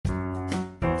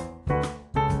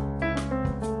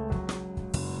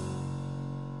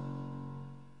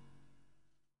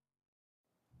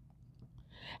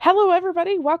Hello,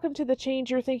 everybody. Welcome to the Change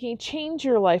Your Thinking, Change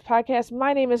Your Life podcast.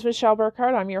 My name is Michelle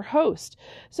Burkhardt. I'm your host.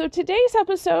 So today's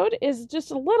episode is just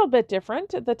a little bit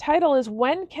different. The title is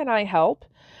When Can I Help?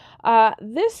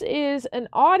 This is an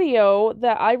audio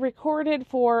that I recorded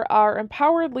for our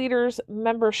Empowered Leaders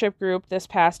membership group this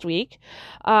past week.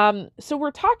 So we're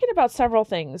talking about several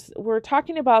things. We're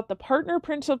talking about the partner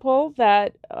principle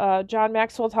that John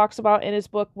Maxwell talks about in his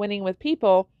book, Winning with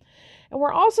People. And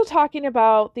we're also talking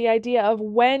about the idea of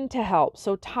when to help,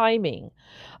 so timing.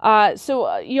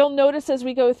 You'll notice as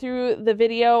we go through the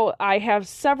video, I have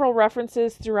several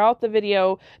references throughout the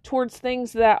video towards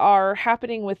things that are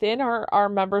happening within our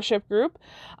membership group.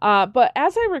 But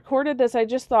as I recorded this, I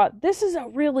just thought this is a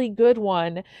really good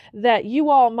one that you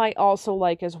all might also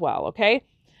like as well, okay?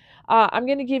 I'm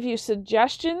going to give you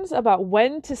suggestions about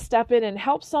when to step in and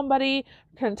help somebody.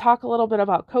 We're going to talk a little bit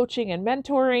about coaching and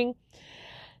mentoring.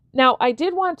 Now, I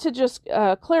did want to just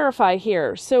clarify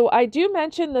here. So I do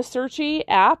mention the Searchie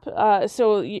app.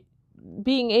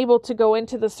 Being able to go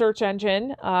into the search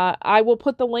engine, I will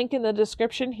put the link in the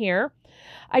description here.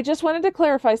 I just wanted to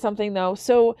clarify something though.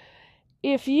 So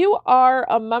if you are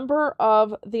a member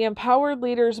of the Empowered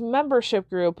Leaders membership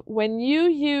group, when you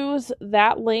use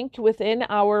that link within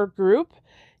our group,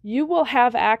 you will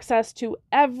have access to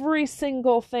every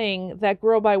single thing that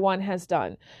Grow by One has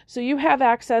done. So you have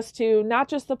access to not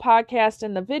just the podcast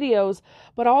and the videos,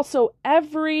 but also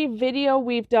every video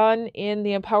we've done in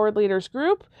the Empowered Leaders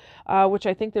group, which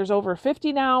I think there's over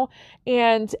 50 now,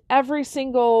 and every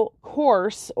single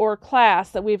course or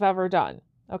class that we've ever done.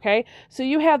 Okay, so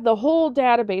you have the whole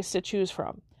database to choose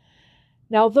from.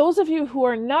 Now, those of you who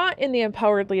are not in the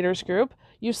Empowered Leaders group,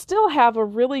 you still have a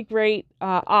really great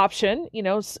option.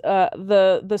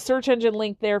 The search engine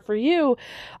link there for you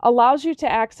allows you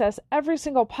to access every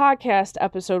single podcast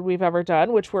episode we've ever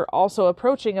done, which we're also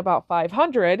approaching about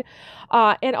 500,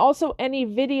 and also any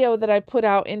video that I put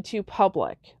out into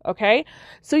public. Okay,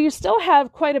 so you still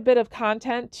have quite a bit of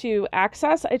content to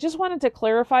access. I just wanted to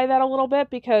clarify that a little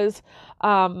bit because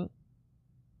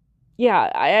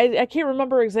I can't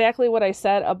remember exactly what I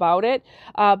said about it,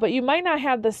 but you might not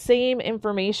have the same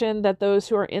information that those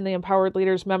who are in the Empowered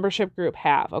Leaders membership group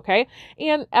have, okay?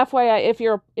 And FYI,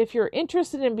 if you're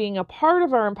interested in being a part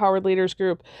of our Empowered Leaders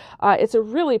group, it's a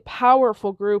really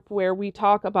powerful group where we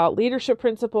talk about leadership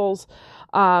principles,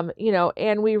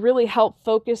 and we really help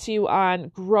focus you on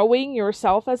growing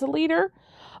yourself as a leader.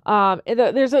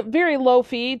 There's a very low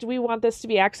fee. We want this to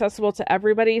be accessible to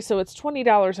everybody. So it's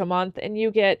 $20 a month and you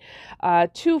get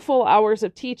 2 full hours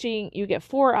of teaching. You get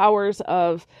 4 hours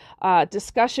of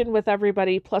discussion with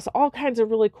everybody, plus all kinds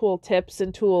of really cool tips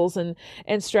and tools and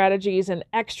strategies and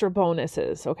extra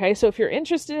bonuses. Okay. So if you're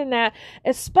interested in that,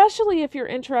 especially if you're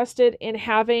interested in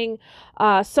having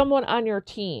someone on your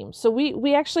team. So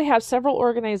we actually have several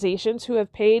organizations who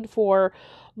have paid for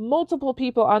multiple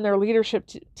people on their leadership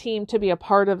team to be a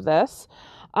part of this.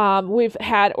 We've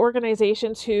had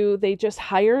organizations who they just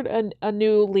hired a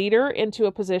new leader into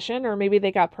a position, or maybe they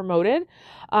got promoted,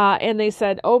 and they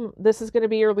said, oh, this is going to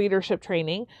be your leadership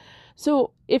training.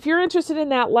 So if you're interested in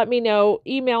that, let me know,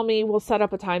 email me, we'll set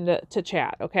up a time to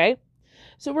chat. Okay.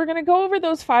 So we're going to go over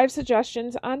those 5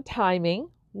 suggestions on timing,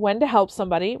 when to help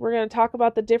somebody. We're going to talk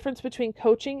about the difference between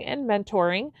coaching and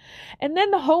mentoring, and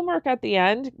then the homework at the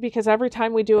end, because every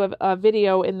time we do a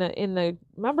video in the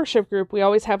membership group, we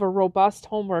always have a robust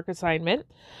homework assignment.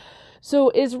 So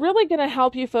is really going to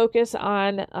help you focus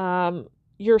on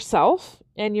yourself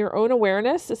and your own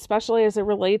awareness, especially as it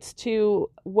relates to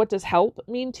what does help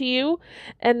mean to you.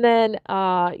 And then,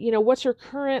 what's your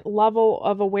current level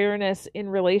of awareness in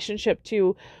relationship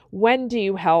to when do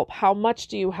you help? How much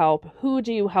do you help? Who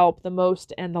do you help the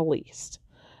most and the least?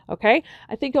 Okay.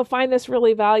 I think you'll find this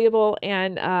really valuable,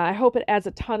 and I hope it adds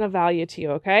a ton of value to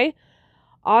you. Okay.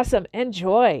 Awesome.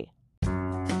 Enjoy.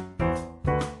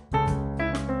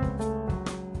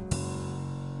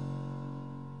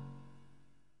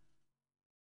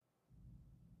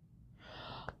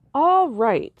 All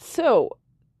right, so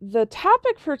the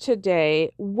topic for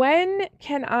today, when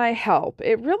can I help?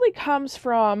 It really comes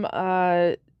from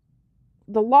the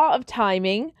law of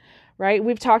timing, right?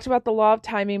 We've talked about the law of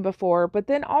timing before, but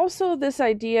then also this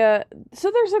idea. So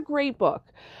there's a great book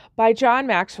by John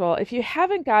Maxwell. If you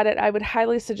haven't got it, I would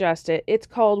highly suggest it. It's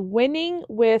called Winning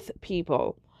with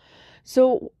People.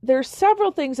 So there's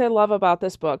several things I love about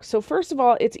this book. So first of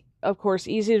all, it's of course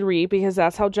easy to read because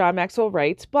that's how John Maxwell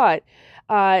writes, but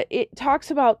it talks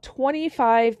about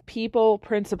 25 people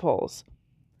principles.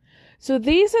 So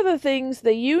these are the things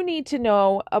that you need to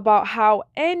know about how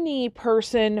any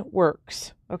person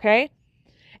works, okay?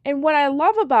 And what I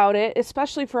love about it,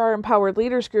 especially for our Empowered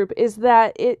Leaders group, is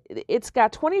that it's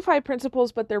got 25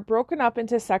 principles, but they're broken up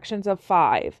into sections of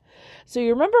 5. So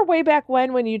you remember way back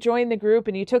when you joined the group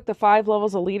and you took the 5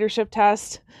 levels of leadership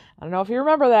test? I don't know if you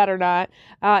remember that or not.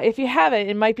 If you haven't,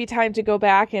 it might be time to go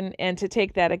back and to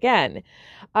take that again.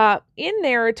 In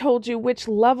there, it told you which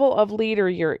level of leader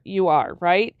you are,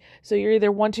 right? So you're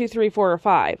either 1, 2, 3, 4, or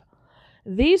 5.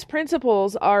 These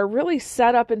principles are really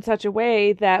set up in such a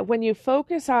way that when you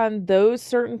focus on those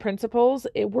certain principles,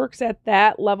 it works at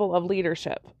that level of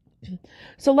leadership.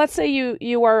 So let's say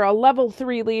you are a level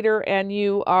 3 leader and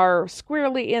you are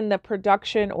squarely in the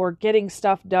production or getting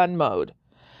stuff done mode.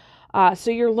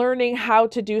 So you're learning how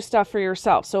to do stuff for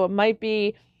yourself. So it might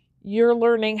be you're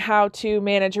learning how to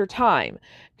manage your time.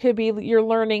 Could be you're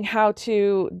learning how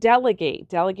to delegate.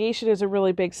 Delegation is a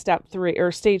really big step 3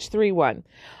 or stage 3 one.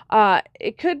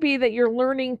 It could be that you're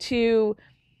learning to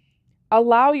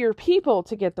allow your people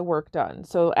to get the work done.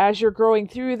 So as you're growing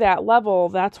through that level,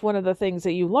 that's one of the things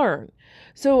that you learn.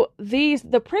 So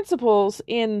the principles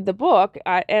in the book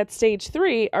at stage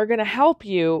 3 are going to help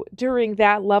you during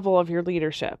that level of your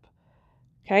leadership.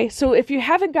 Okay, so if you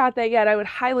haven't got that yet, I would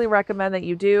highly recommend that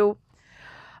you do.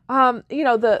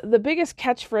 The biggest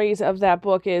catchphrase of that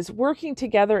book is working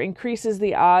together increases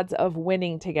the odds of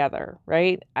winning together,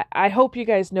 right? I hope you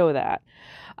guys know that.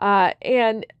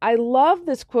 And I love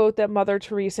this quote that Mother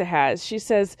Teresa has. She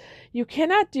says, "You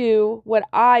cannot do what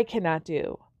I cannot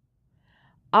do.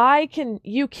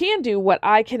 You can do what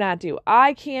I cannot do.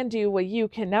 I can do what you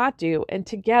cannot do. And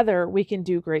together we can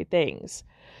do great things."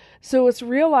 So it's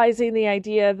realizing the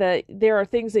idea that there are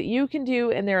things that you can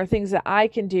do and there are things that I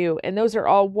can do. And those are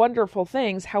all wonderful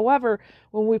things. However,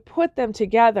 when we put them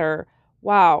together,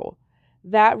 wow,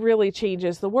 that really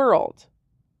changes the world.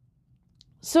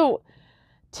 So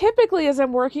typically, as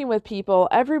I'm working with people,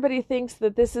 everybody thinks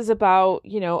that this is about,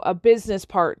 a business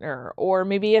partner or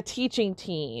maybe a teaching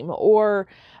team or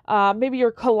maybe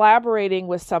you're collaborating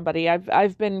with somebody.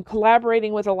 I've been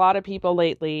collaborating with a lot of people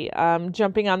lately,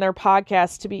 jumping on their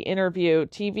podcasts to be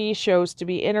interviewed, TV shows to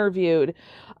be interviewed.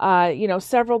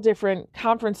 Several different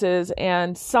conferences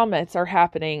and summits are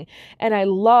happening, and I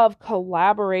love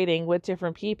collaborating with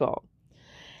different people.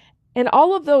 And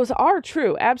all of those are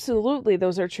true. Absolutely,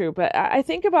 those are true. But I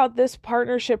think about this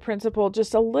partnership principle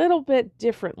just a little bit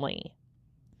differently.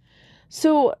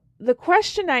 So the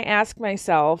question I ask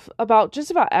myself about just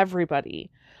about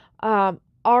everybody, are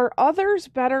others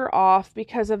better off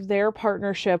because of their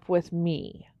partnership with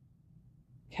me?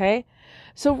 Okay.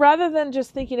 So rather than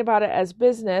just thinking about it as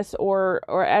business or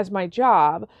as my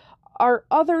job, are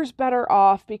others better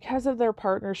off because of their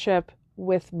partnership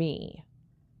with me?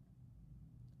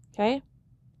 Okay.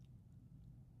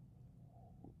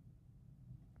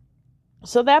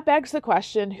 So that begs the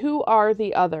question, who are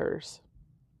the others?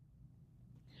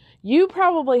 You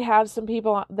probably have some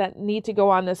people that need to go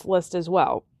on this list as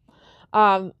well.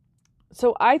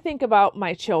 So I think about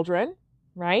my children,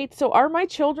 right? So are my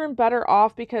children better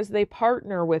off because they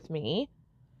partner with me,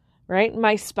 right?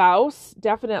 My spouse,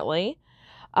 definitely.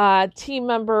 Team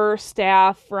member,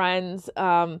 staff, friends.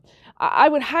 I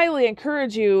would highly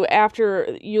encourage you,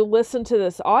 after you listen to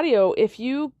this audio, if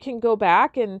you can go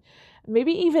back and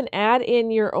maybe even add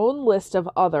in your own list of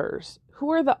others.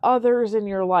 Who are the others in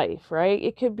your life, right?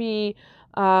 It could be,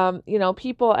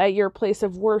 people at your place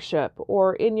of worship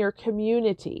or in your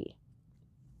community.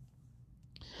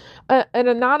 An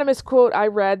anonymous quote I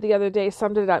read the other day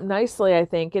summed it up nicely, I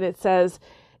think, and it says,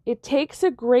 "It takes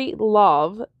a great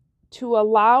love to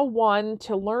allow one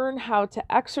to learn how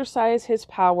to exercise his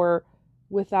power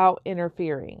without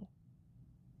interfering."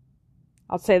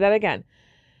 I'll say that again.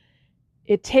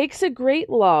 It takes a great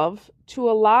love to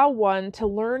allow one to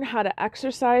learn how to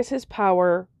exercise his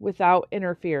power without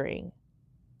interfering.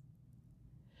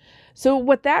 So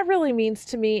what that really means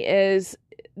to me is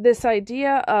this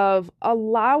idea of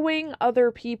allowing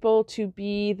other people to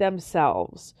be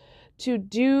themselves, to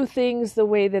do things the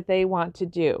way that they want to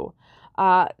do.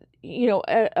 A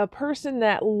person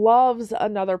that loves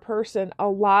another person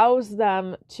allows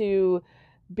them to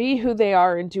be who they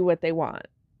are and do what they want.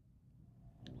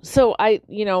 So I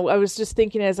was just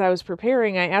thinking as I was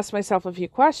preparing, I asked myself a few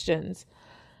questions.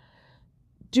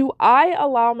 Do I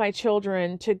allow my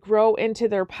children to grow into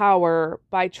their power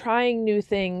by trying new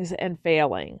things and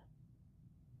failing?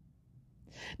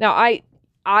 Now,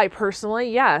 I personally,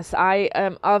 yes, I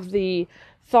am of the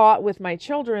thought with my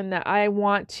children that I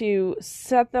want to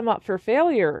set them up for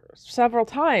failure several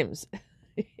times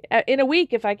in a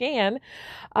week if I can.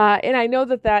 And I know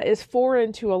that is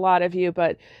foreign to a lot of you,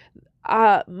 but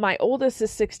my oldest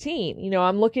is 16.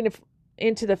 I'm looking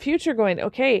into the future going,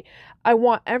 okay, I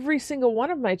want every single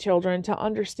one of my children to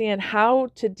understand how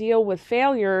to deal with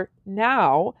failure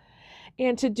now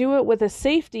and to do it with a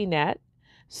safety net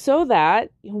so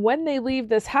that when they leave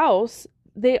this house,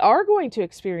 they are going to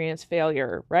experience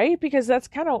failure, right? Because that's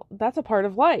a part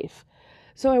of life.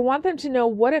 So I want them to know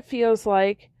what it feels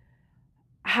like,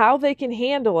 how they can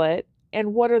handle it,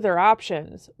 and what are their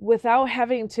options without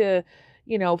having to,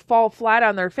 fall flat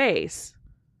on their face.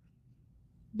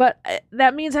 But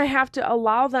that means I have to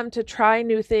allow them to try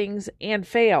new things and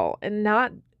fail and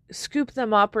not scoop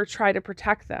them up or try to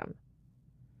protect them.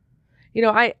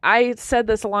 I said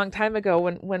this a long time ago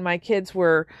when my kids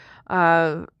were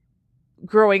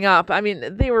growing up. I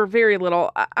mean, they were very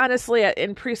little. Honestly,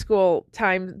 in preschool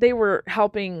time, they were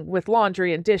helping with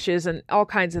laundry and dishes and all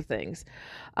kinds of things.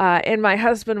 And my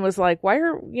husband was like,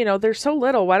 they're so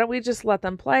little. Why don't we just let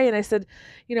them play? And I said,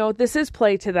 this is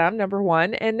play to them, number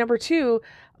one. And number two,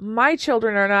 my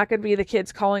children are not going to be the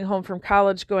kids calling home from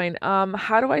college going,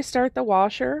 how do I start the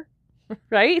washer?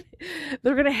 Right?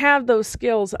 They're going to have those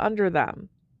skills under them.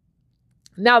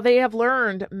 Now, they have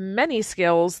learned many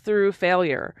skills through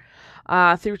failure,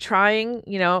 through trying,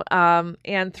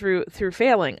 and through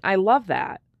failing. I love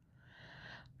that.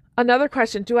 Another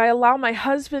question, do I allow my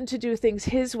husband to do things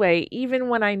his way, even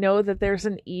when I know that there's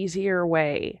an easier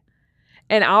way?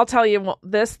 And I'll tell you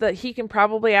this, that he can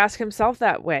probably ask himself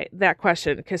that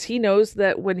question, because he knows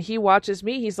that when he watches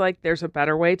me, he's like, there's a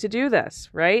better way to do this,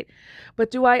 right? But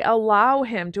do I allow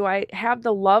him? Do I have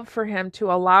the love for him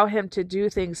to allow him to do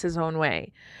things his own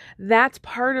way? That's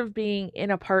part of being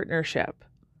in a partnership.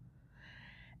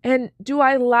 And do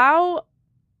I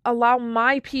allow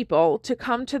my people to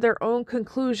come to their own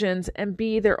conclusions and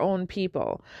be their own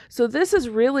people? So this is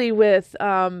really with,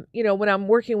 when I'm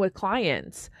working with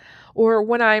clients, or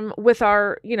when I'm with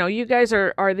our, you guys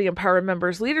are the Empowered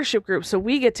Members Leadership Group. So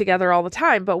we get together all the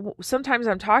time, but sometimes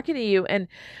I'm talking to you and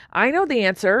I know the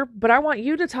answer, but I want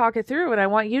you to talk it through and I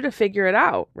want you to figure it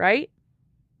out, right?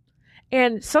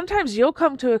 And sometimes you'll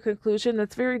come to a conclusion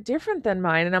that's very different than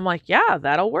mine. And I'm like, yeah,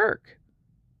 that'll work.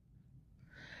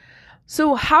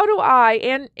 So how do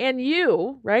I, and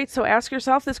you, right? So ask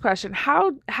yourself this question,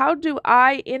 how do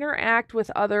I interact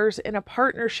with others in a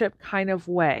partnership kind of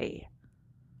way?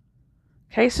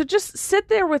 Okay, so just sit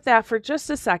there with that for just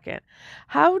a second.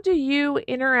 How do you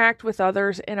interact with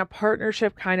others in a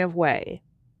partnership kind of way?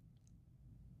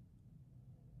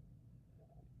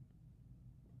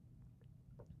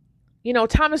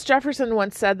 Thomas Jefferson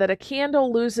once said that a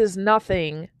candle loses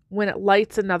nothing when it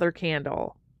lights another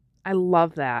candle. I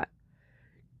love that.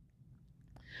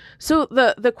 So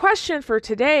the question for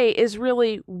today is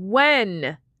really,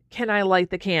 when can I light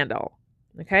the candle?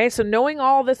 Okay, so knowing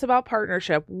all this about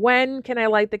partnership, when can I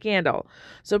light the candle?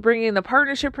 So bringing the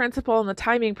partnership principle and the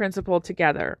timing principle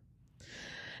together.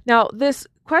 Now, this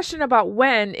question about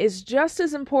when is just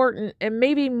as important and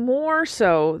maybe more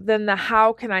so than the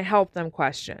how can I help them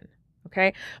question.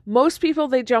 Okay, most people,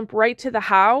 they jump right to the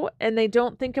how and they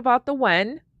don't think about the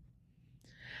when.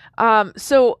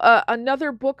 So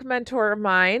another book mentor of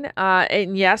mine,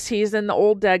 and yes, he's in the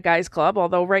Old Dead Guys Club,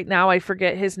 although right now I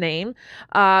forget his name,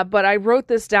 but I wrote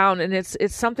this down and it's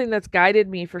something that's guided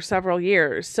me for several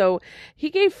years. So he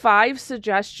gave 5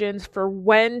 suggestions for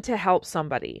when to help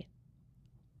somebody.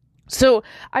 So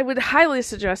I would highly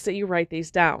suggest that you write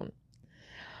these down.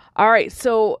 All right.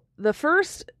 So the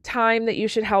first time that you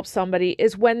should help somebody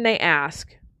is when they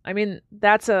ask. I mean,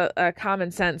 that's a common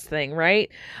sense thing,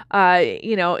 right?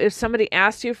 If somebody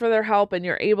asks you for their help and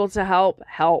you're able to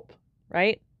help,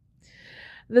 right?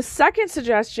 The second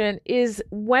suggestion is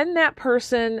when that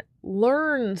person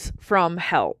learns from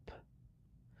help.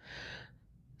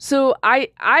 So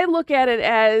I look at it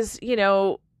as,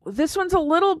 this one's a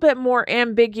little bit more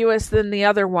ambiguous than the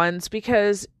other ones,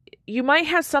 because you might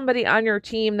have somebody on your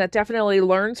team that definitely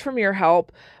learns from your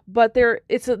help, but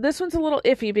this one's a little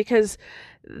iffy because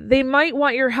they might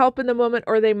want your help in the moment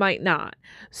or they might not.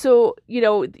 So,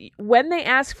 when they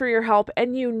ask for your help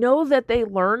and that they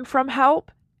learn from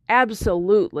help,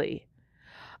 absolutely.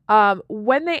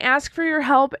 When they ask for your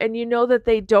help and that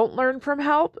they don't learn from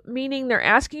help, meaning they're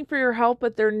asking for your help,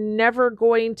 but they're never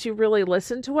going to really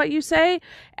listen to what you say,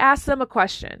 ask them a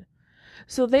question.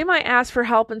 So they might ask for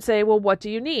help and say, well, what do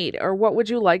you need? Or what would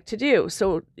you like to do?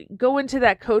 So go into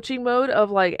that coaching mode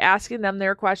of like asking them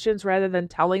their questions rather than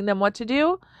telling them what to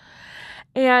do.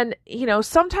 And,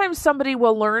 sometimes somebody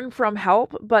will learn from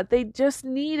help, but they just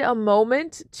need a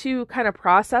moment to kind of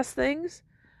process things.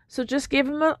 So just give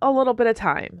them a little bit of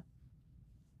time.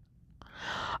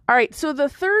 All right. So the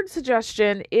third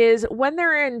suggestion is when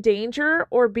they're in danger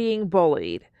or being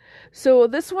bullied. So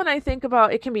this one I think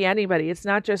about, it can be anybody. It's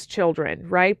not just children,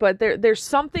 right? But there's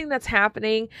something that's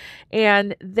happening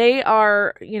and they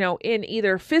are, in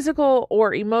either physical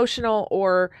or emotional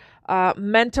or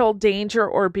mental danger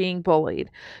or being bullied.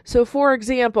 So for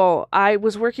example, I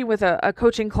was working with a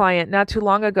coaching client not too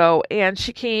long ago, and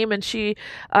she came and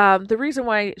the reason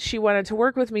why she wanted to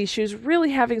work with me, she was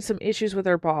really having some issues with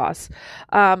her boss.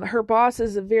 Her boss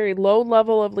is a very low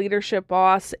level of leadership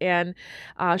boss, and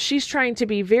she's trying to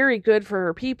be very good for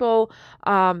her people.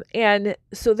 And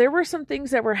so there were some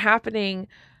things that were happening.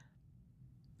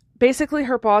 Basically,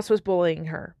 her boss was bullying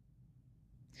her.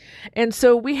 And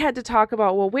so we had to talk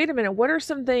about, well, wait a minute, what are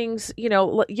some things,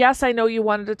 yes, I know you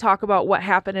wanted to talk about what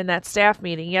happened in that staff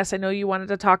meeting. Yes, I know you wanted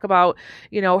to talk about,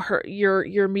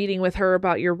 your meeting with her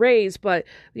about your raise, but,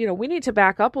 we need to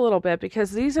back up a little bit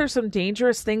because these are some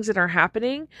dangerous things that are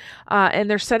happening, and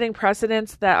they're setting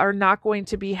precedents that are not going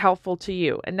to be helpful to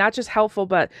you, and not just helpful,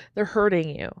 but they're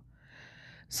hurting you.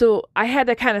 So I had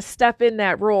to kind of step in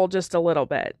that role just a little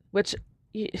bit, which,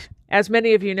 as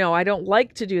many of you know, I don't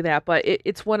like to do that, but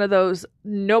it's one of those,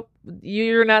 nope,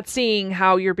 you're not seeing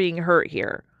how you're being hurt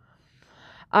here.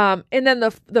 And then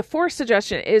the fourth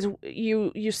suggestion is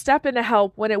you step in to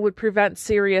help when it would prevent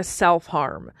serious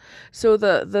self-harm. So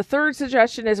the third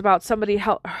suggestion is about somebody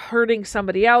hurting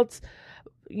somebody else.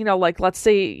 Like let's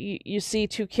say you see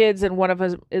two kids and one of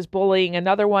us is bullying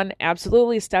another one,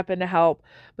 absolutely step in to help.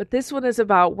 But this one is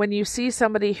about when you see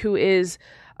somebody who is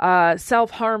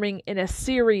self-harming in a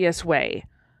serious way.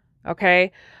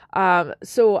 Okay.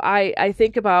 So I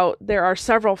think about, there are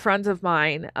several friends of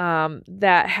mine,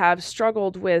 that have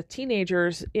struggled with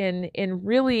teenagers in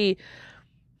really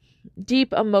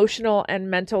deep emotional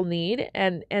and mental need,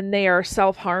 and they are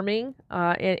self-harming,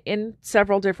 in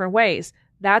several different ways.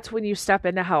 That's when you step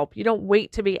in to help. You don't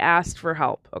wait to be asked for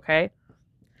help. Okay.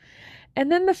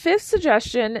 And then the fifth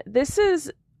suggestion, this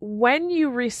is when you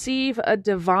receive a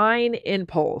divine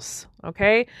impulse.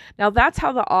 Okay. Now that's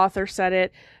how the author said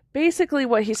it. Basically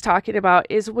what he's talking about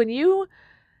is when you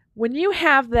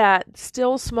have that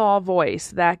still small voice,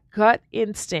 that gut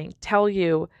instinct tell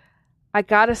you, I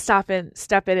got to step in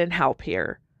and help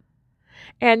here.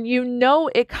 And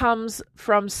it comes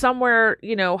from somewhere,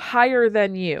 higher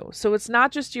than you. So it's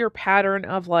not just your pattern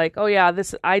of like, oh yeah,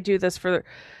 I do this for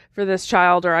this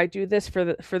child, or I do this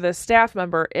for this staff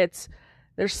member.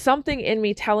 There's something in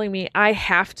me telling me I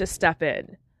have to step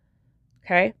in.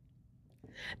 Okay.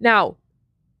 Now,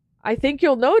 I think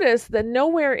you'll notice that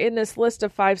nowhere in this list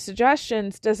of 5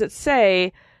 suggestions does it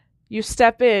say you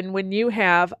step in when you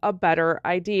have a better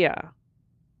idea.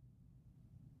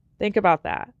 Think about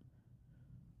that.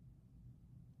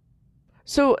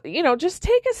 So, just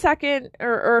take a second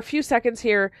or a few seconds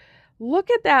here,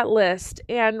 look at that list,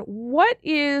 and what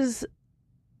is,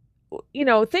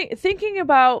 thinking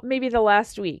about maybe the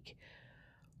last week.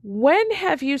 When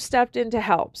have you stepped in to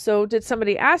help? So did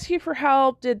somebody ask you for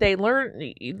help? Did they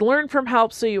learn from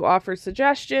help, so you offer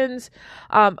suggestions?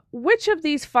 Which of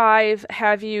these 5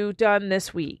 have you done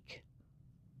this week?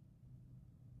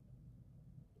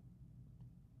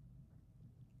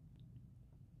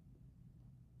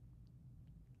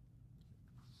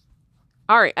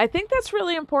 All right, I think that's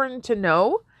really important to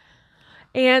know.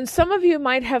 And some of you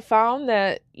might have found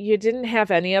that you didn't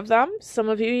have any of them. Some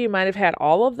of you might have had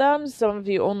all of them. Some of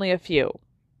you only a few.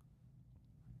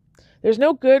 There's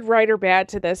no good, right, or bad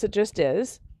to this. It just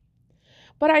is.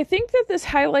 But I think that this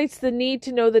highlights the need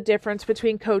to know the difference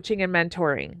between coaching and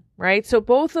mentoring, right? So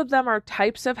both of them are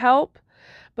types of help,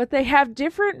 but they have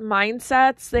different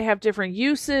mindsets. They have different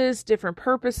uses, different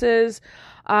purposes.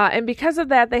 And because of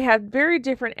that, they have very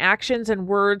different actions and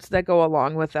words that go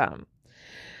along with them.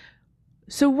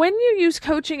 So when you use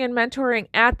coaching and mentoring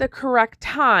at the correct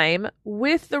time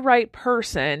with the right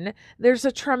person, there's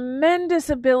a tremendous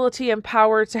ability and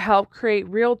power to help create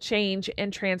real change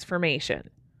and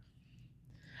transformation.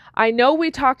 I know we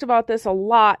talked about this a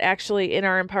lot actually in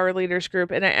our Empowered Leaders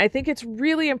group, and I think it's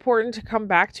really important to come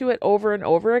back to it over and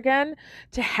over again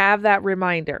to have that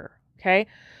reminder. Okay.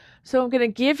 So I'm going to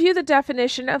give you the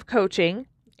definition of coaching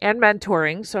and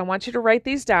mentoring. So I want you to write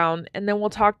these down, and then we'll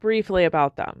talk briefly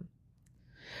about them.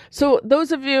 So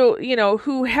those of you,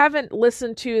 who haven't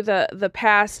listened to the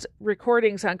past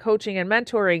recordings on coaching and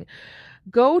mentoring,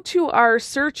 go to our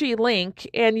Searchy link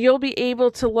and you'll be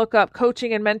able to look up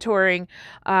coaching and mentoring,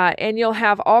 and you'll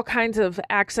have all kinds of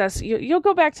access. You'll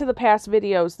go back to the past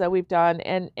videos that we've done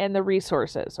and the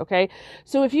resources. Okay.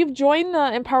 So if you've joined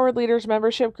the Empowered Leaders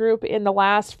membership group in the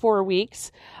last 4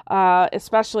 weeks,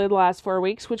 especially the last 4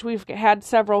 weeks, which we've had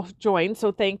several join.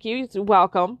 So thank you.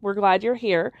 Welcome. We're glad you're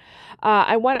here.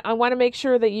 I want to make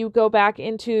sure that you go back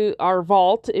into our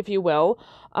vault, if you will,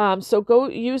 So go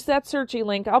use that searching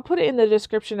link. I'll put it in the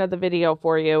description of the video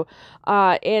for you,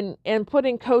 and put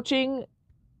in coaching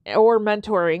or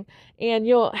mentoring, and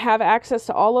you'll have access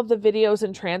to all of the videos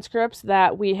and transcripts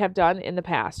that we have done in the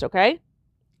past. Okay?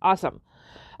 Awesome.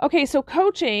 Okay, so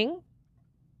coaching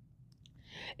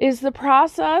is the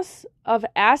process of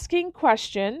asking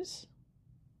questions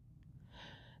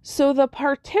so the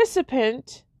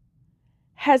participant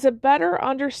has a better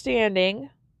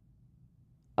understanding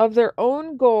of their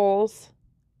own goals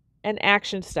and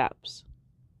action steps.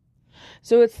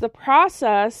 So it's the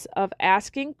process of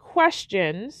asking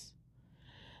questions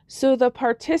so the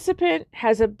participant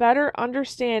has a better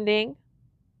understanding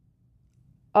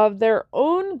of their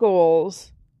own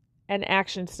goals and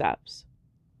action steps.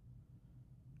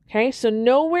 Okay, so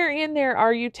nowhere in there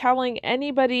are you telling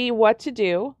anybody what to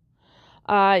do.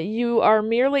 You are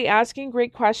merely asking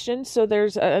great questions, so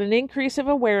there's an increase of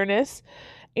awareness,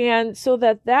 and so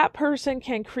that person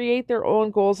can create their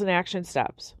own goals and action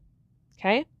steps.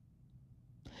 Okay?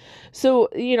 So,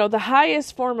 the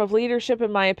highest form of leadership,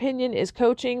 in my opinion, is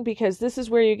coaching, because this is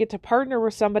where you get to partner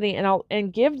with somebody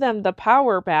and give them the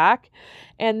power back,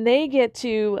 and they get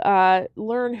to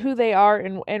learn who they are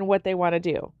and what they want to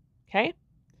do. Okay?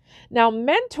 Now,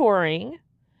 mentoring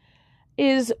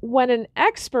is when an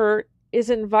expert is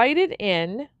invited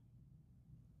in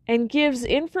and gives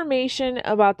information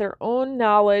about their own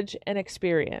knowledge and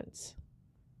experience.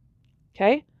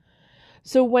 Okay?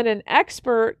 So when an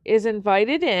expert is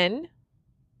invited in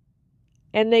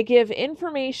and they give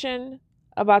information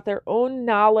about their own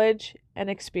knowledge and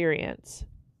experience.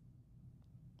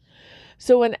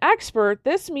 So an expert,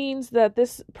 this means that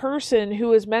this person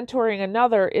who is mentoring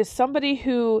another is somebody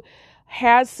who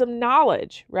has some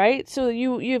knowledge, right? So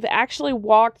you've actually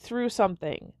walked through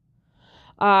something.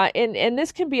 And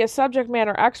this can be a subject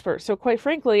matter expert. So quite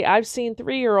frankly, I've seen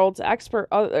 3-year-olds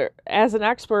as an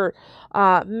expert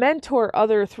mentor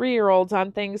other 3-year-olds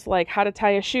on things like how to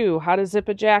tie a shoe, how to zip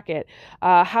a jacket,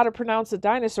 how to pronounce a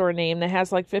dinosaur name that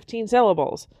has like 15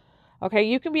 syllables. Okay,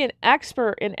 you can be an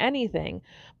expert in anything,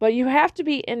 but you have to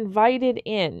be invited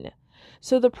in.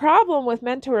 So the problem with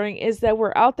mentoring is that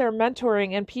we're out there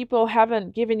mentoring and people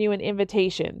haven't given you an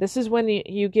invitation. This is when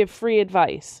you give free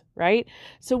advice, right?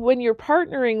 So when you're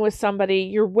partnering with somebody,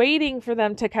 you're waiting for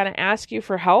them to kind of ask you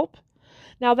for help.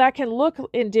 Now that can look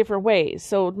in different ways.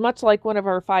 So much like one of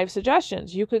our 5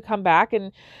 suggestions, you could come back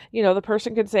and, the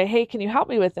person could say, hey, can you help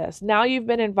me with this? Now you've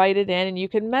been invited in and you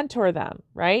can mentor them,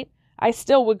 right? I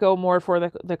still would go more for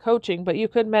the coaching, but you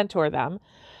could mentor them.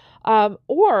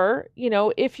 Or,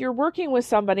 if you're working with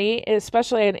somebody,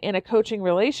 especially in a coaching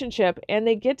relationship, and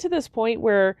they get to this point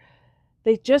where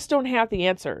they just don't have the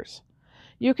answers,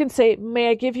 you can say, may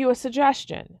I give you a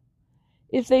suggestion?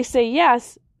 If they say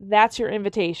yes, that's your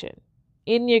invitation.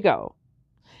 In you go.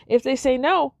 If they say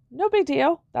no, no big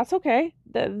deal. That's okay.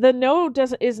 The no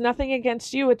is nothing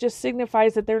against you. It just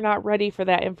signifies that they're not ready for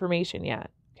that information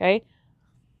yet. Okay.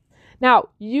 Now,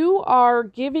 you are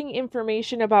giving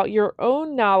information about your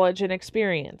own knowledge and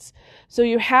experience. So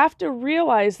you have to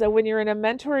realize that when you're in a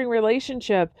mentoring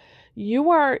relationship, you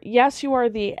are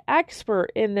the expert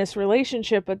in this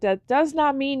relationship, but that does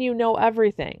not mean you know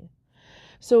everything.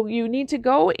 So you need to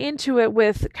go into it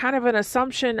with kind of an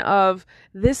assumption of,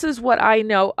 this is what I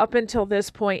know up until this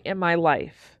point in my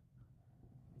life.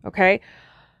 Okay?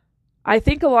 I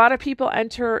think a lot of people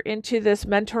enter into this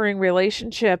mentoring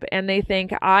relationship and they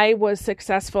think, I was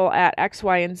successful at X,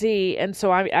 Y, and Z, and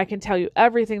so I can tell you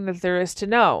everything that there is to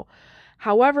know.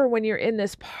 However, when you're in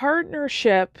this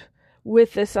partnership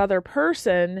with this other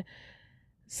person,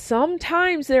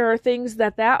 sometimes there are things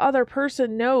that other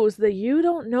person knows that you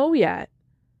don't know yet.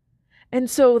 And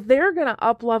so they're going to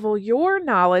up-level your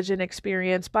knowledge and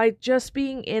experience by just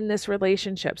being in this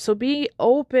relationship. So be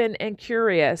open and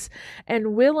curious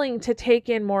and willing to take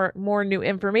in more new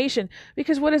information.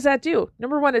 Because what does that do?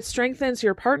 Number one, it strengthens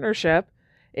your partnership.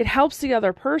 It helps the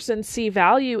other person see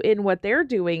value in what they're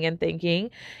doing and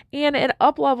thinking. And it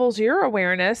up-levels your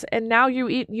awareness. And now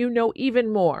you know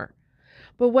even more.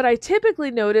 But what I typically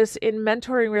notice in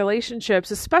mentoring relationships,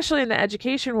 especially in the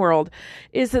education world,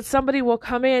 is that somebody will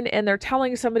come in and they're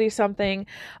telling somebody something,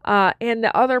 and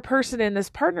the other person in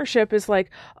this partnership is like,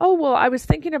 oh, well, I was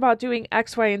thinking about doing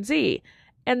X, Y, and Z.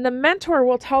 And the mentor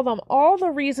will tell them all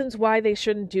the reasons why they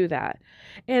shouldn't do that.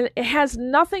 And it has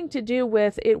nothing to do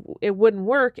with it wouldn't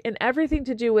work, and everything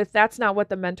to do with that's not what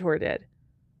the mentor did.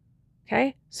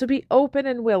 Okay? So be open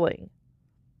and willing.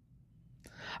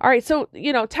 All right, so,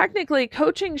 technically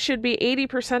coaching should be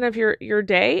 80% of your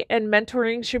day and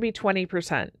mentoring should be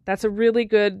 20%. That's a really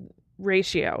good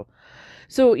ratio.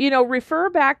 So, refer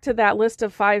back to that list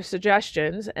of 5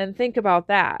 suggestions and think about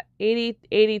that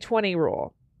 80-20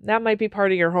 rule. That might be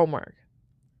part of your homework.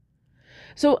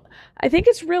 So I think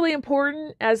it's really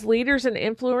important as leaders and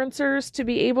influencers to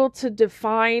be able to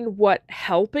define what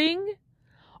helping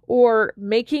or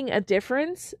making a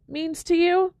difference means to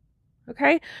you.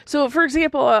 Okay. So for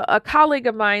example, a colleague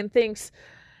of mine thinks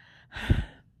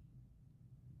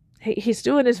he's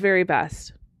doing his very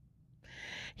best.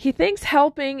 He thinks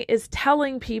helping is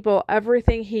telling people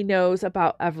everything he knows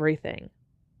about everything.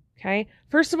 Okay.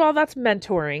 First of all, that's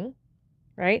mentoring,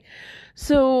 right?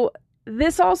 So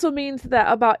this also means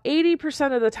that about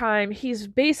 80% of the time, he's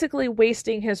basically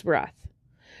wasting his breath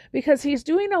because he's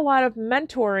doing a lot of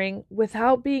mentoring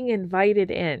without being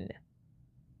invited in.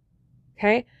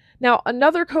 Okay. Now,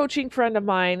 another coaching friend of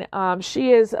mine,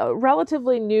 she is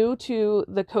relatively new to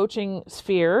the coaching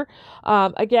sphere.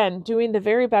 Again, doing the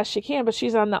very best she can, but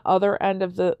she's on the other end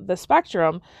of the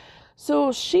spectrum.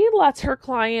 So she lets her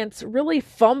clients really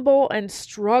fumble and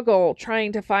struggle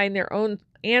trying to find their own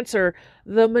answer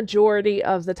the majority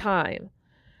of the time,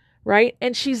 right?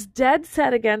 And she's dead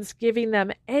set against giving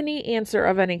them any answer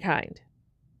of any kind.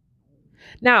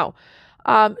 Now,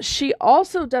 she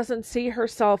also doesn't see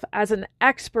herself as an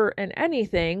expert in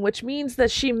anything, which means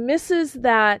that she misses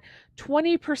that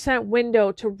 20%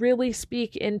 window to really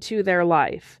speak into their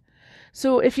life.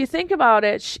 So if you think about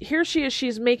it, here she is,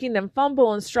 she's making them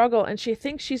fumble and struggle, and she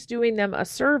thinks she's doing them a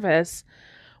service,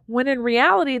 when in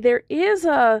reality, there is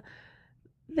a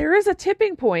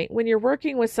tipping point when you're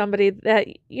working with somebody that,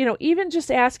 even just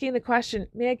asking the question,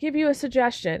 may I give you a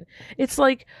suggestion? It's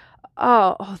like,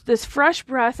 this fresh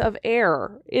breath of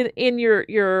air in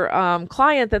your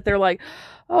client that they're like,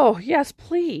 oh, yes,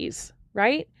 please,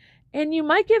 right? And you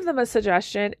might give them a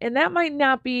suggestion, and that might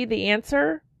not be the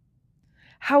answer.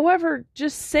 However,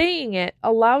 just saying it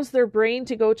allows their brain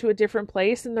to go to a different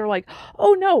place, and they're like,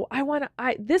 oh, no,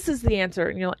 this is the answer.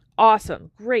 And you're like,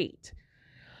 awesome, great.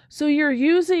 So you're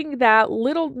using that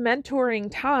little mentoring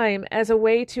time as a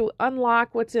way to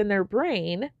unlock what's in their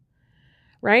brain,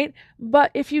 right? But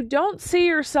if you don't see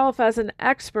yourself as an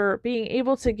expert being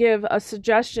able to give a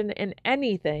suggestion in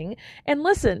anything, and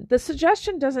listen, the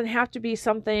suggestion doesn't have to be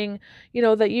something,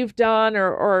 that you've done,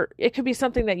 or it could be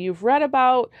something that you've read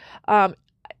about.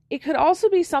 It could also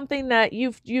be something that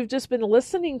you've just been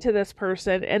listening to this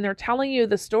person and they're telling you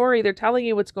the story, they're telling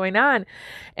you what's going on,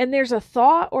 and there's a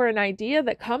thought or an idea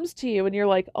that comes to you and you're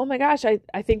like, oh my gosh,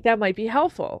 I think that might be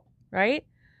helpful, right?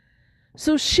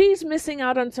 So she's missing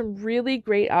out on some really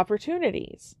great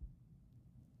opportunities.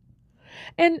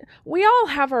 And we all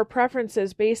have our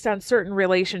preferences based on certain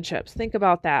relationships. Think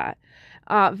about that.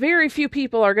 Very few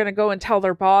people are going to go and tell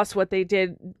their boss what they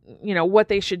did, what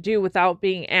they should do without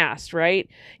being asked, right?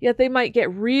 Yet they might get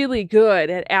really good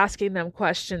at asking them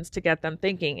questions to get them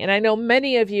thinking. And I know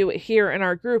many of you here in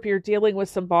our group, you're dealing with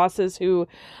some bosses who,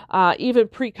 even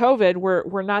pre-COVID,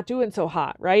 were not doing so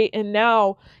hot, right? And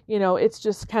now, it's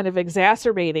just kind of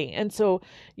exacerbating. And so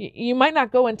you might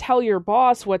not go and tell your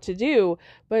boss what to do,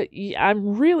 but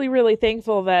I'm really, really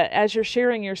thankful that as you're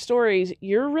sharing your stories,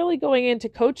 you're really going into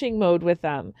coaching mode with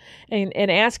them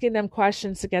and asking them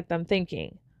questions to get them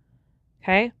thinking.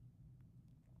 Okay?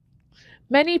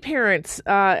 Many parents,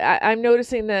 I'm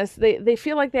noticing this, they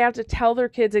feel like they have to tell their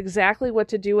kids exactly what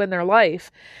to do in their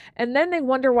life. And then they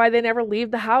wonder why they never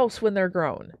leave the house when they're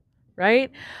grown, right?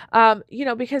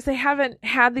 Because they haven't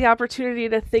had the opportunity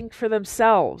to think for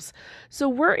themselves. So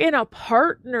we're in a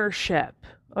partnership,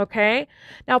 okay?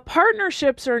 Now,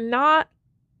 partnerships are not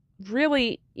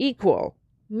really equal.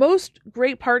 Most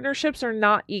great partnerships are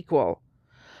not equal.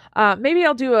 Maybe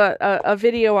I'll do a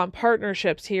video on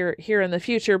partnerships here in the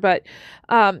future, but,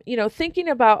 thinking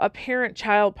about a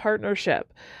parent-child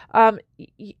partnership,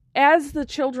 as the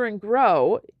children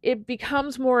grow, it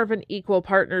becomes more of an equal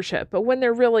partnership. But when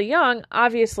they're really young,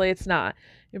 obviously it's not.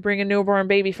 You bring a newborn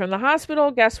baby from the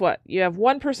hospital, guess what? You have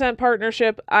 1%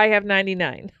 partnership, I have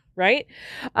 99. Right?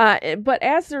 But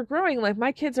as they're growing, like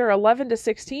my kids are 11 to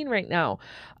 16 right now,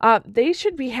 they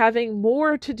should be having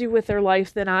more to do with their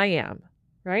life than I am.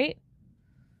 Right?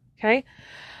 Okay.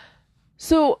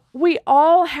 So we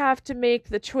all have to make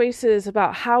the choices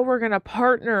about how we're going to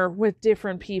partner with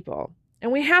different people.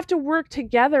 And we have to work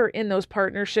together in those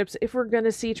partnerships if we're going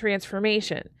to see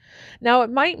transformation. Now,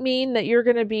 it might mean that you're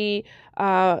going to be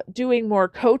doing more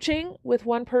coaching with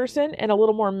one person and a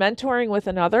little more mentoring with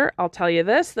another. I'll tell you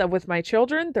this, that with my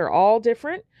children, they're all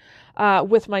different.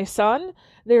 With my son,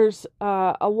 there's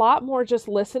a lot more just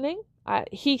listening.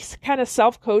 He kind of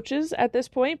self-coaches at this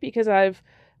point because I've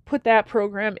put that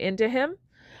program into him.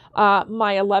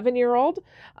 My 11-year-old,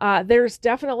 there's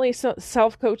definitely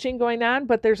self-coaching going on,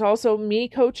 but there's also me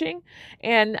coaching.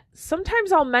 And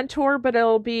sometimes I'll mentor, but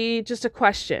it'll be just a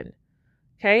question.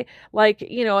 Okay. Like,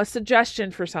 a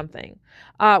suggestion for something.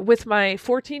 With my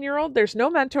 14-year-old, there's no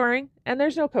mentoring and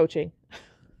there's no coaching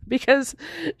because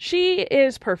she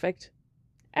is perfect.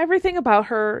 Everything about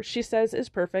her, she says, is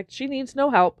perfect. She needs no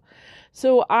help.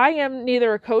 So I am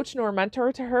neither a coach nor a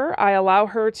mentor to her. I allow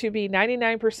her to be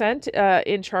 99%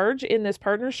 in charge in this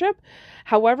partnership.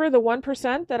 However, the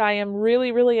 1% that I am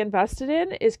really, really invested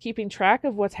in is keeping track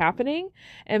of what's happening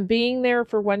and being there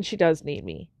for when she does need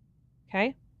me.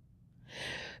 Okay?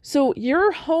 So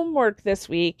your homework this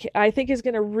week, I think, is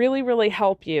going to really, really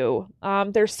help you.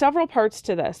 There's several parts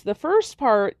to this. The first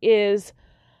part is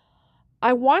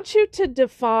I want you to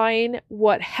define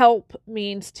what help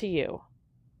means to you.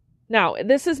 Now,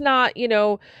 this is not,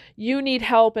 you need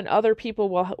help and other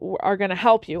people are going to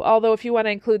help you. Although if you want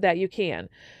to include that, you can.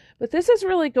 But this is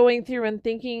really going through and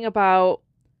thinking about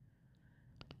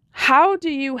how do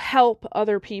you help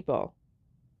other people?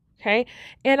 Okay.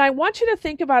 And I want you to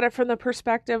think about it from the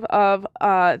perspective of,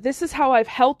 this is how I've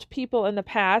helped people in the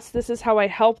past. This is how I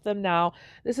help them now.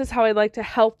 This is how I'd like to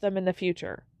help them in the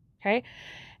future. Okay.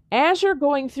 As you're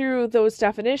going through those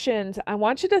definitions, I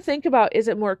want you to think about, is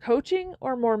it more coaching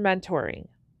or more mentoring?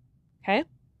 Okay.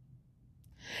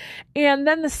 And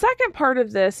then the second part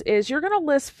of this is you're going to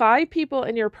list 5 people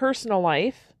in your personal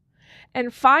life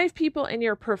and 5 people in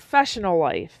your professional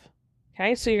life.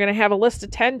 Okay. So you're going to have a list of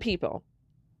 10 people.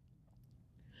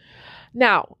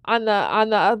 Now, on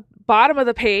the bottom of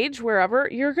the page, wherever,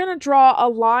 you're going to draw a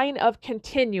line of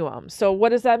continuum. So what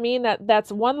does that mean?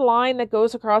 That's one line that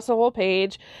goes across the whole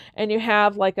page, and you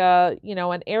have like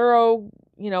an arrow,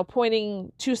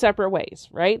 pointing 2 separate ways,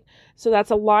 right? So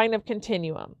that's a line of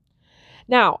continuum.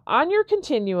 Now, on your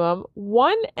continuum,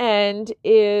 one end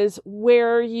is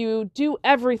where you do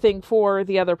everything for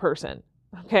the other person.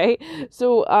 Okay?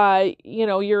 So,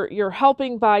 you're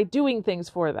helping by doing things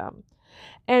for them.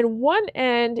 And one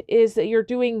end is that you're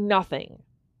doing nothing.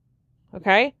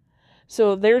 Okay?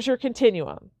 So there's your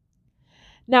continuum.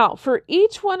 Now, for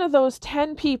each one of those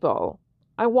 10 people,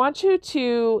 I want you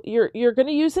to, you're going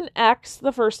to use an X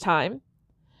the first time.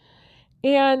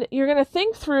 And you're going to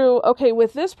think through, okay,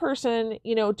 with this person,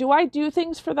 do I do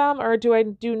things for them or do I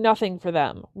do nothing for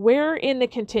them? Where in the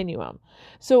continuum?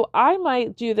 So I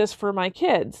might do this for my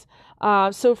kids.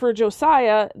 So for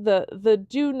Josiah, the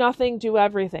do nothing, do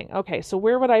everything. Okay, so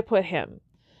where would I put him?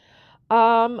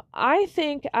 I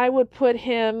think I would put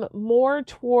him more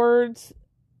towards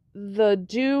the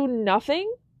do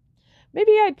nothing.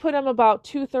 Maybe I'd put him about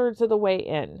 2/3 of the way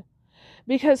in.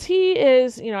 Because he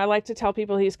is, I like to tell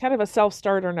people he's kind of a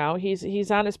self-starter now.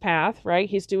 He's on his path, right?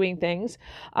 He's doing things.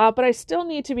 But I still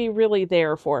need to be really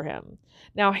there for him.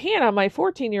 Now, Hannah, my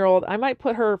 14-year-old, I might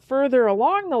put her further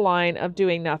along the line of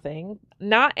doing nothing.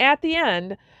 Not at the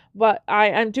end, but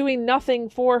I'm doing nothing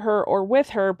for her or with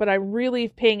her, but I'm really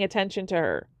paying attention to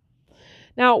her.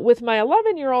 Now, with my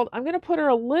 11-year-old, I'm going to put her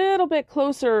a little bit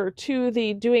closer to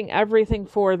the doing everything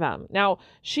for them. Now,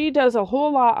 she does a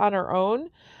whole lot on her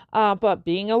own. But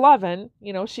being 11,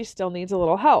 she still needs a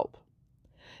little help.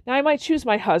 Now, I might choose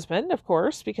my husband, of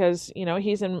course, because,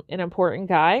 he's an important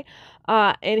guy.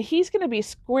 And he's going to be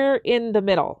square in the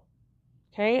middle.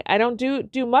 Okay. I don't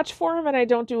do much for him and I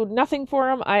don't do nothing for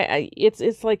him.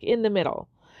 It's like in the middle.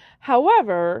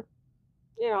 However,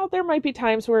 there might be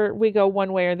times where we go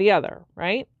one way or the other,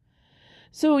 right?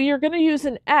 So you're going to use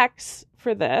an X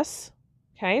for this.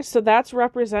 Okay, so that's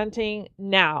representing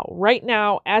now, right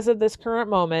now, as of this current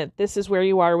moment, this is where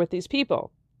you are with these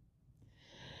people.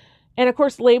 And of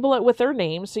course, label it with their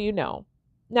name so you know.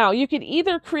 Now, you could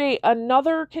either create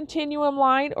another continuum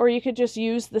line or you could just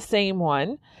use the same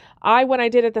one. When I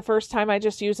did it the first time, I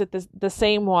just used it the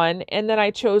same one, and then I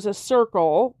chose a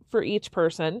circle for each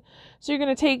person. So you're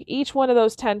going to take each one of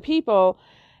those 10 people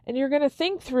and you're going to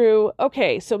think through,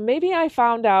 okay, so maybe I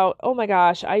found out, oh my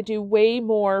gosh, I do way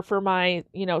more for my,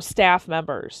 staff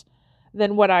members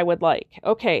than what I would like.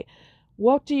 Okay,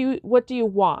 what do you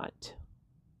want?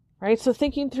 Right? So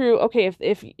thinking through, okay,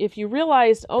 if you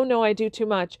realized, oh no, I do too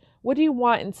much, what do you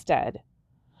want instead?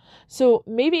 So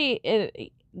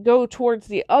maybe go towards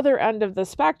the other end of the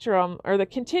spectrum or the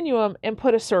continuum and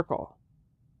put a circle.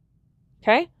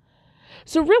 Okay?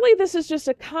 So really, this is just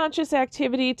a conscious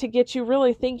activity to get you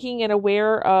really thinking and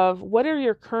aware of what are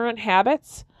your current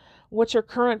habits, what's your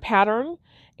current pattern,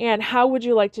 and how would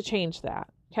you like to change that,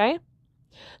 okay?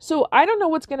 So I don't know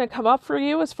what's going to come up for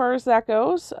you as far as that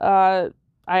goes. I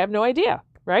have no idea,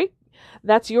 right?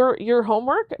 That's your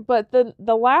homework. But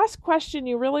the last question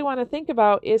you really want to think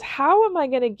about is, how am I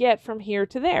going to get from here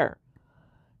to there?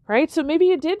 Right? So maybe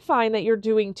you did find that you're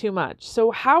doing too much.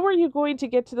 So how are you going to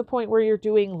get to the point where you're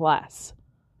doing less?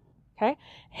 Okay?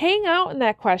 Hang out in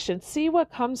that question. See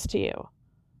what comes to you.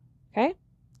 Okay?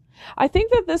 I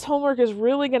think that this homework is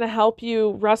really going to help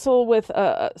you wrestle with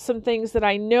some things that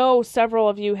I know several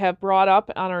of you have brought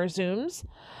up on our Zooms.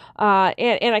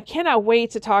 And I cannot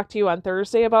wait to talk to you on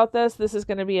Thursday about this. This is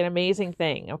going to be an amazing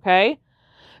thing, okay?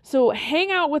 So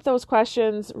hang out with those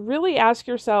questions. Really ask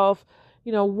yourself,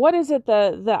 what is it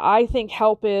that I think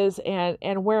help is,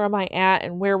 and where am I at,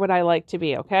 and where would I like to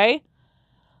be, okay?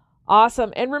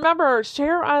 Awesome. And remember,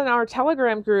 share on our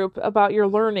Telegram group about your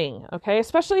learning, okay?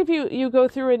 Especially if you go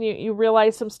through and you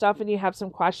realize some stuff and you have some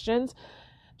questions.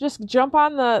 Just jump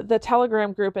on the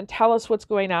Telegram group and tell us what's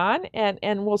going on,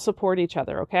 and we'll support each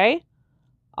other, okay?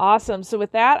 Awesome. So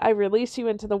with that, I release you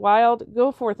into the wild.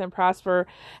 Go forth and prosper.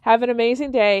 Have an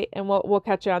amazing day, and we'll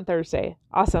catch you on Thursday.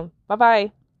 Awesome.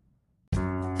 Bye-bye.